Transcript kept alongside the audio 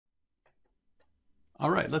All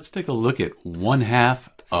right, let's take a look at 1/2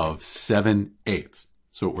 of 7/8.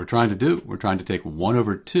 So what we're trying to do, we're trying to take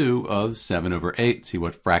 1/2 of 7/8, see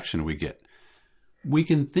what fraction we get. We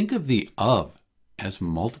can think of the of as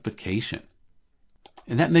multiplication.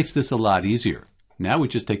 And that makes this a lot easier. Now we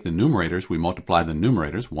just take the numerators, we multiply the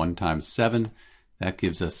numerators. 1 times 7, that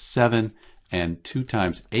gives us 7, and 2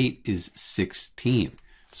 times 8 is 16.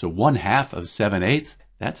 So 1/2 of 7/8,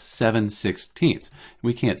 that's 7/16.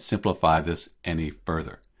 We can't simplify this any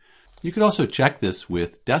further. You could also check this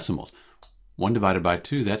with decimals. 1 divided by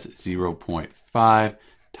 2, that's 0.5,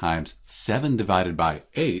 times 7 divided by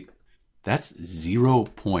 8, that's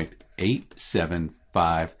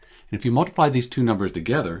 0.875. And if you multiply these two numbers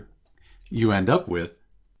together, you end up with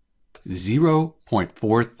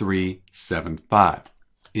 0.4375.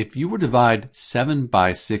 If you were to divide 7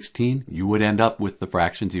 by 16, you would end up with the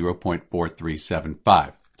fraction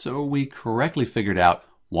 0.4375. So we correctly figured out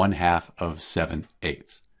 1/2 of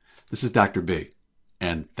 7/8. This is Dr. B,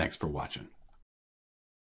 and thanks for watching.